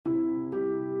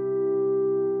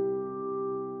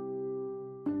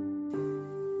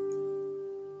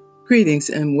Greetings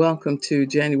and welcome to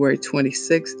January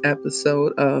 26th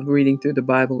episode of Reading Through the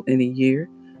Bible in a Year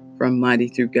from Mighty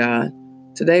Through God.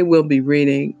 Today we'll be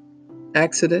reading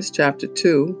Exodus chapter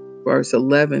 2, verse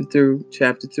 11 through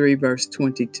chapter 3, verse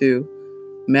 22,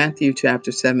 Matthew chapter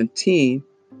 17,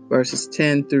 verses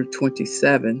 10 through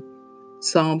 27,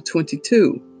 Psalm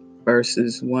 22,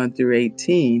 verses 1 through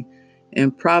 18,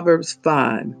 and Proverbs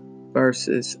 5,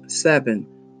 verses 7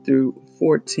 through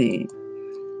 14.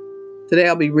 Today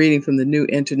I'll be reading from the New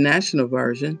International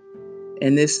Version,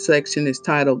 and this section is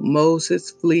titled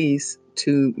Moses Flees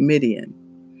to Midian.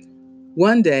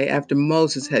 One day after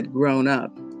Moses had grown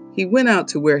up, he went out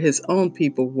to where his own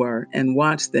people were and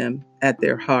watched them at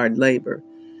their hard labor.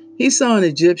 He saw an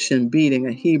Egyptian beating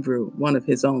a Hebrew, one of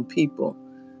his own people.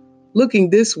 Looking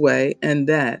this way and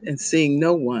that and seeing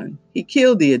no one, he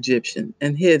killed the Egyptian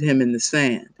and hid him in the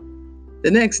sand.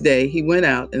 The next day he went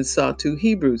out and saw two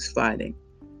Hebrews fighting.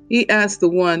 He asked the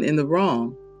one in the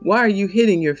wrong, "Why are you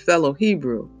hitting your fellow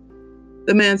Hebrew?"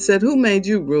 The man said, "Who made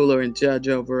you ruler and judge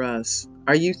over us?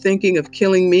 Are you thinking of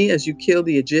killing me as you killed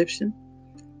the Egyptian?"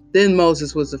 Then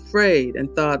Moses was afraid and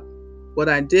thought, "What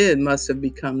I did must have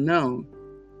become known."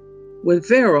 When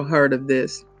Pharaoh heard of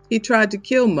this, he tried to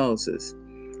kill Moses.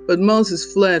 But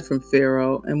Moses fled from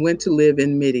Pharaoh and went to live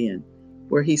in Midian,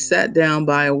 where he sat down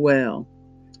by a well.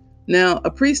 Now a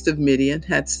priest of Midian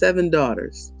had 7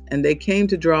 daughters, and they came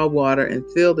to draw water and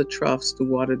fill the troughs to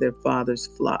water their father's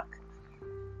flock.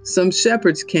 Some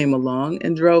shepherds came along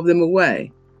and drove them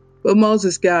away, but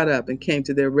Moses got up and came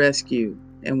to their rescue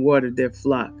and watered their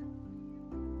flock.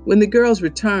 When the girls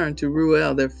returned to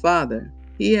Reuel, their father,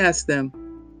 he asked them,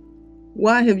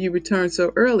 "Why have you returned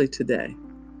so early today?"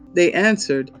 They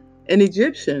answered, "An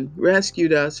Egyptian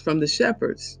rescued us from the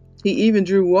shepherds. He even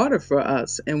drew water for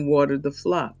us and watered the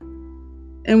flock."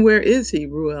 "And where is he?"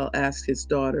 Reuel asked his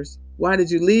daughters. "Why did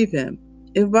you leave him?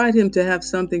 Invite him to have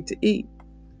something to eat."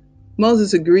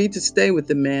 Moses agreed to stay with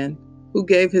the man, who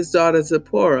gave his daughter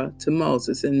Zipporah to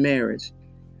Moses in marriage.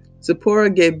 Zipporah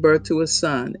gave birth to a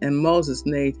son, and Moses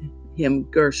named him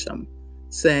Gershom,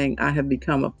 saying, "I have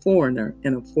become a foreigner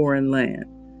in a foreign land."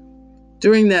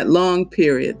 During that long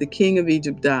period, the king of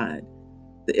Egypt died.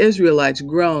 The Israelites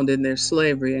groaned in their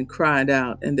slavery and cried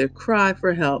out, and their cry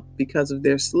for help because of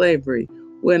their slavery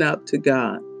went up to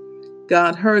God.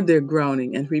 God heard their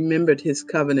groaning and remembered his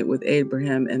covenant with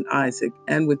Abraham and Isaac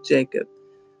and with Jacob.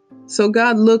 So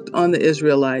God looked on the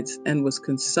Israelites and was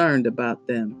concerned about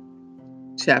them.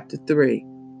 Chapter 3.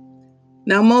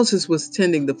 Now Moses was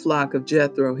tending the flock of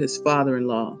Jethro, his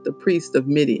father-in-law, the priest of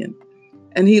Midian.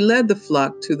 And he led the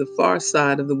flock to the far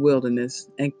side of the wilderness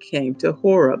and came to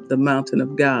Horeb, the mountain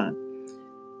of God.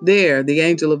 There the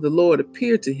angel of the Lord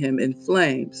appeared to him in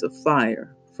flames of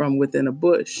fire from within a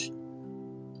bush.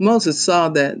 Moses saw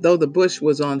that though the bush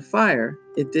was on fire,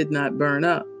 it did not burn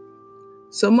up.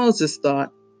 So Moses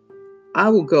thought, "I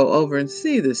will go over and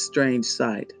see this strange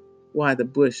sight, why the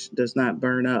bush does not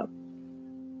burn up."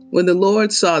 When the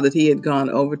Lord saw that he had gone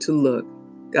over to look,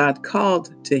 God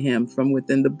called to him from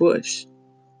within the bush,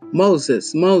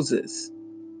 "Moses, Moses."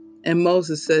 And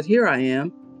Moses said, "Here I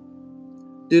am."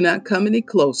 "Do not come any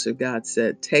closer," God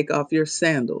said. "Take off your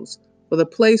sandals, for the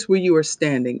place where you are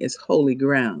standing is holy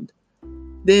ground."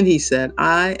 Then he said,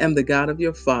 "I am the God of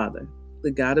your father,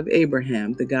 the God of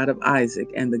Abraham, the God of Isaac,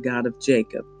 and the God of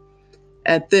Jacob."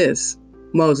 At this,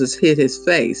 Moses hid his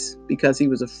face because he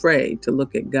was afraid to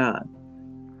look at God.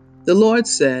 The Lord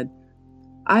said,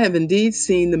 "I have indeed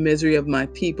seen the misery of my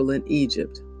people in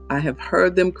Egypt. I have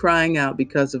heard them crying out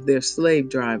because of their slave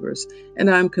drivers, and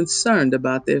I am concerned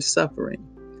about their suffering.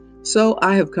 So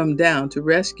I have come down to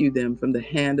rescue them from the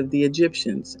hand of the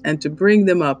Egyptians and to bring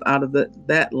them up out of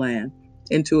that land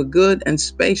into a good and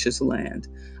spacious land,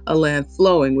 a land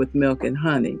flowing with milk and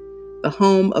honey, the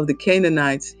home of the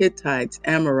Canaanites, Hittites,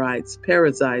 Amorites,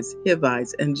 Perizzites,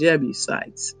 Hivites, and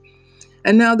Jebusites.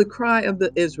 And now the cry of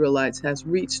the Israelites has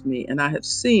reached me, and I have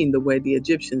seen the way the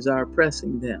Egyptians are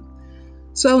oppressing them.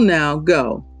 So now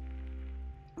go.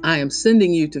 I am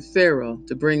sending you to Pharaoh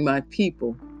to bring my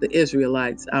people, the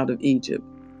Israelites, out of Egypt."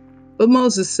 But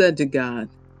Moses said to God,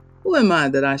 "Who am I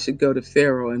that I should go to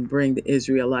Pharaoh and bring the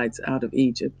Israelites out of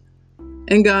Egypt?"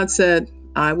 And God said,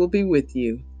 "I will be with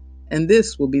you, and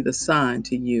this will be the sign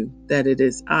to you that it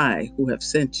is I who have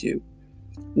sent you.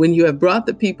 When you have brought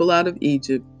the people out of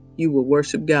Egypt, you will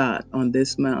worship God on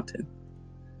this mountain."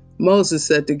 Moses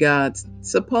said to God,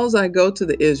 "Suppose I go to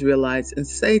the Israelites and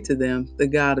say to them, 'The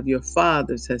God of your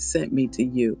fathers has sent me to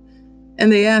you,'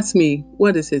 and they ask me,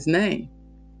 'What is his name?'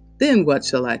 Then what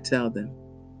shall I tell them?"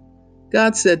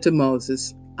 God said to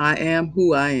Moses, "I am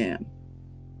who I am.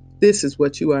 This is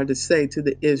what you are to say to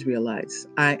the Israelites: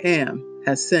 'I am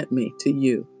has sent me to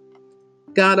you.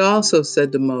 God also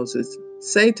said to Moses,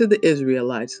 say to the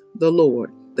Israelites, the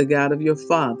Lord, the God of your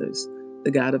fathers,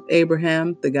 the God of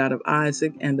Abraham, the God of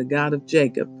Isaac, and the God of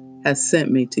Jacob, has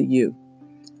sent me to you.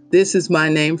 This is my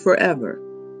name forever,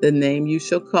 the name you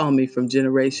shall call me from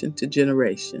generation to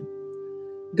generation.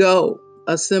 Go,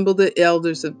 assemble the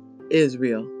elders of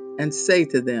Israel, and say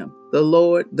to them, the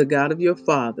Lord, the God of your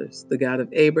fathers, the God of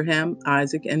Abraham,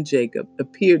 Isaac, and Jacob,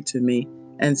 appeared to me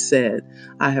and said,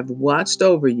 I have watched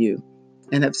over you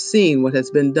and have seen what has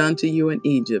been done to you in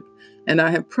Egypt, and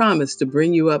I have promised to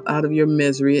bring you up out of your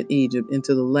misery in Egypt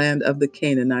into the land of the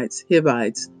Canaanites,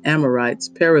 Hivites, Amorites,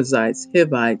 Perizzites,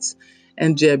 Hivites,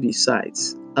 and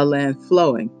Jebusites, a land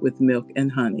flowing with milk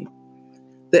and honey.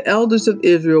 The elders of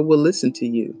Israel will listen to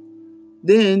you.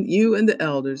 Then you and the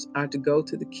elders are to go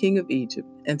to the king of Egypt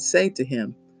and say to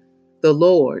him, the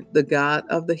Lord, the God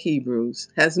of the Hebrews,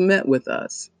 has met with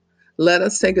us. Let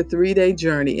us take a 3-day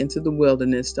journey into the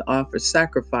wilderness to offer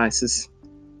sacrifices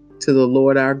to the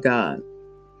Lord our God.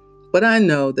 But I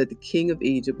know that the king of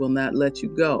Egypt will not let you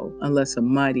go unless a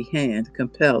mighty hand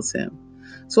compels him.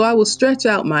 So I will stretch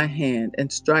out my hand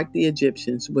and strike the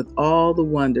Egyptians with all the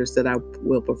wonders that I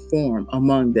will perform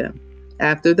among them.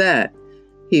 After that,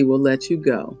 he will let you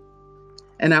go.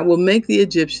 And I will make the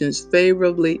Egyptians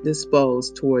favorably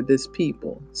disposed toward this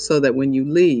people, so that when you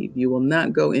leave, you will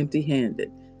not go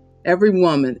empty-handed. Every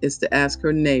woman is to ask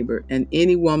her neighbor and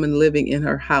any woman living in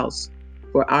her house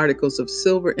for articles of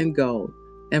silver and gold,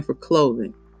 and for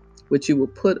clothing, which you will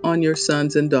put on your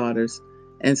sons and daughters,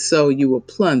 and so you will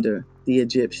plunder the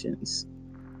Egyptians.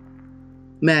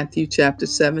 Matthew chapter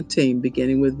 17,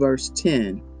 beginning with verse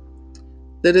 10.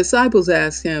 The disciples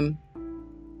asked him,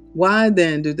 why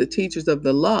then do the teachers of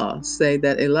the law say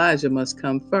that Elijah must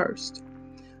come first?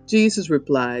 Jesus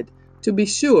replied, to be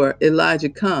sure, Elijah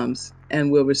comes and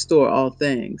will restore all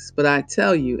things. But I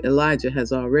tell you, Elijah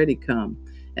has already come,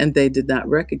 and they did not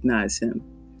recognize him,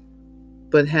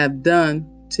 but have done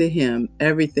to him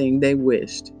everything they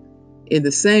wished. In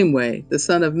the same way, the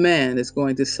Son of Man is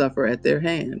going to suffer at their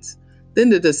hands. Then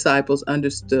the disciples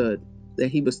understood that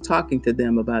he was talking to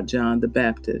them about John the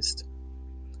Baptist.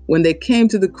 When they came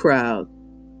to the crowd,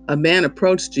 a man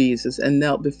approached Jesus and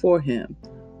knelt before him.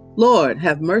 Lord,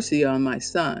 have mercy on my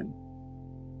son.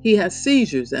 He has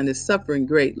seizures and is suffering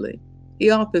greatly. He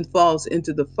often falls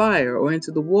into the fire or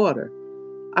into the water.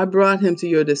 I brought him to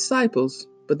your disciples,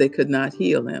 but they could not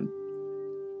heal him.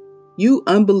 You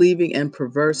unbelieving and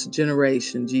perverse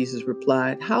generation, Jesus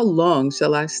replied, how long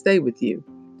shall I stay with you?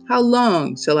 How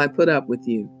long shall I put up with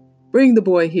you? Bring the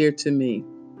boy here to me.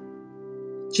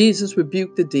 Jesus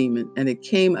rebuked the demon, and it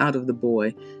came out of the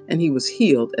boy, and he was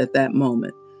healed at that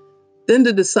moment. Then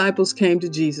the disciples came to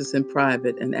Jesus in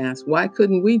private and asked, why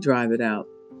couldn't we drive it out?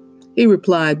 He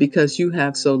replied, because you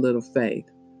have so little faith.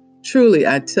 Truly,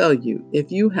 I tell you,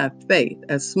 if you have faith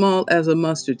as small as a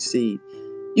mustard seed,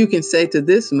 you can say to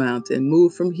this mountain,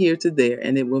 move from here to there,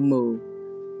 and it will move.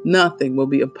 Nothing will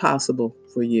be impossible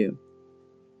for you.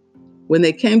 When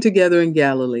they came together in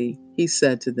Galilee, he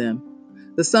said to them,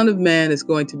 the Son of Man is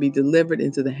going to be delivered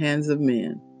into the hands of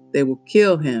men. They will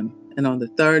kill him, and on the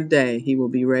 3rd day he will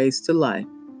be raised to life.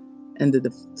 And the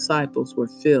disciples were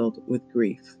filled with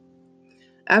grief.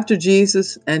 After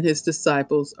Jesus and his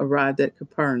disciples arrived at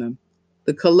Capernaum,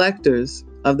 the collectors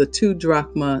of the 2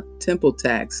 drachma temple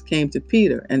tax came to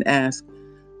Peter and asked,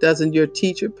 doesn't your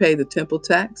teacher pay the temple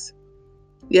tax?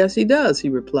 Yes, he does, he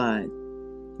replied.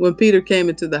 When Peter came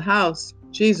into the house,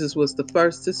 Jesus was the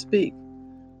first to speak.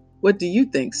 What do you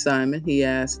think, Simon? He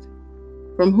asked.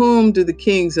 From whom do the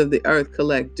kings of the earth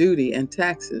collect duty and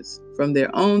taxes? From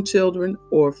their own children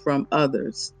or from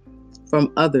others?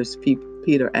 From others,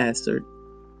 Peter answered.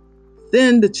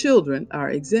 Then the children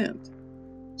are exempt.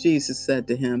 Jesus said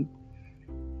to him,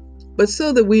 but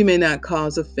so that we may not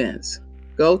cause offense,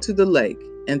 go to the lake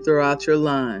and throw out your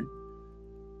line.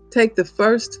 Take the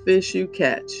first fish you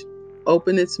catch,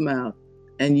 open its mouth,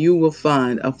 and you will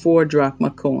find a 4 drachma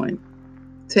coin.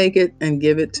 Take it and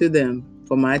give it to them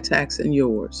for my tax and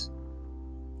yours.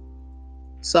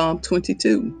 Psalm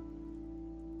 22.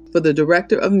 For the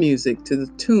director of music, to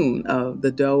the tune of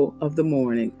the Doe of the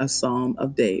Morning, a psalm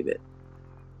of David.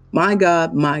 My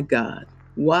God,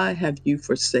 why have you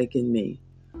forsaken me?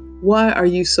 Why are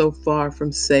you so far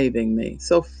from saving me,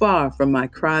 so far from my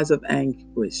cries of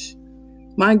anguish?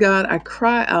 My God, I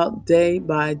cry out day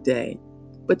by day,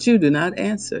 but you do not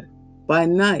answer, by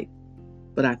night,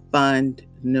 but I find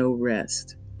no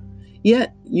rest.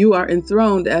 Yet you are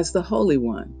enthroned as the Holy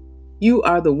One. You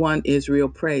are the one Israel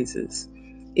praises.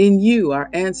 In you our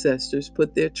ancestors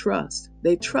put their trust.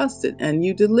 They trusted and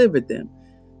you delivered them.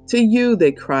 To you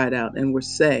they cried out and were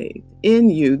saved. In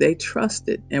you they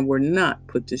trusted and were not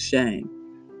put to shame.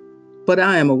 But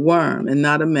I am a worm and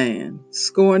not a man,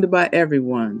 scorned by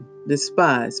everyone,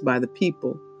 despised by the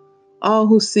people. All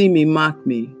who see me mock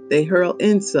me. They hurl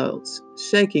insults,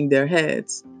 shaking their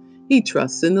heads. He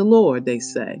trusts in the Lord, they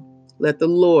say. Let the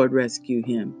Lord rescue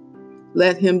him.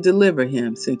 Let him deliver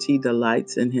him, since he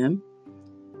delights in him.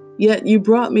 Yet you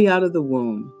brought me out of the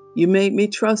womb. You made me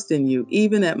trust in you,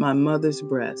 even at my mother's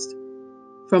breast.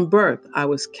 From birth I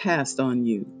was cast on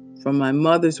you. From my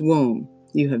mother's womb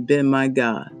you have been my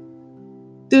God.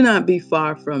 Do not be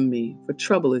far from me, for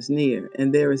trouble is near,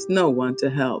 and there is no one to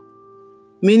help.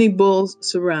 Many bulls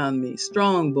surround me,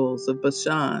 strong bulls of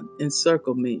Bashan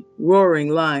encircle me, roaring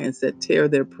lions that tear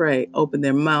their prey open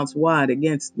their mouths wide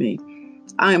against me.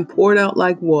 I am poured out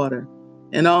like water,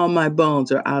 and all my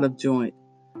bones are out of joint.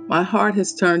 My heart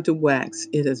has turned to wax,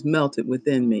 it has melted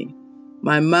within me.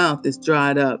 My mouth is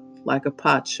dried up like a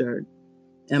potsherd,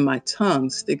 and my tongue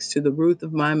sticks to the roof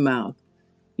of my mouth.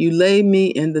 You lay me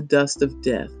in the dust of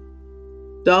death.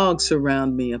 Dogs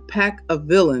surround me, a pack of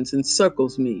villains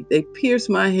encircles me. They pierce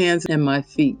my hands and my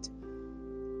feet.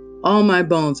 All my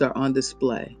bones are on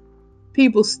display.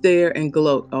 People stare and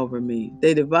gloat over me.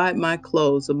 They divide my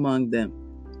clothes among them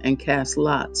and cast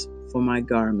lots for my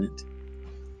garment.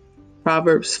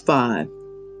 Proverbs 5,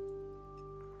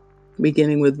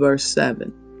 beginning with verse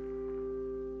 7.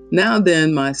 Now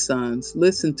then, my sons,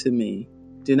 listen to me.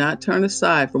 Do not turn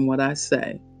aside from what I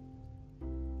say.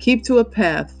 Keep to a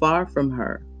path far from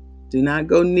her. Do not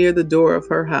go near the door of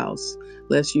her house,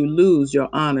 lest you lose your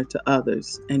honor to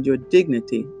others and your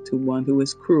dignity to one who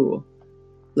is cruel.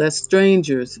 Lest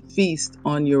strangers feast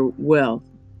on your wealth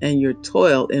and your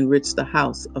toil enrich the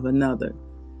house of another.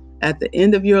 At the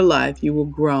end of your life, you will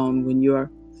groan when your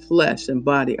flesh and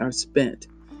body are spent.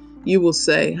 You will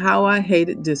say, how I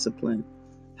hated discipline,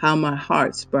 how my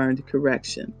heart spurned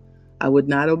correction. I would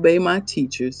not obey my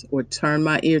teachers or turn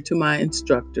my ear to my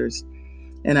instructors,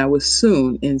 and I was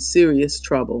soon in serious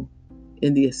trouble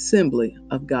in the assembly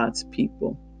of God's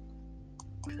people.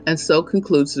 And so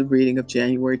concludes the reading of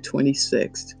January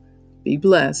 26th. Be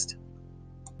blessed.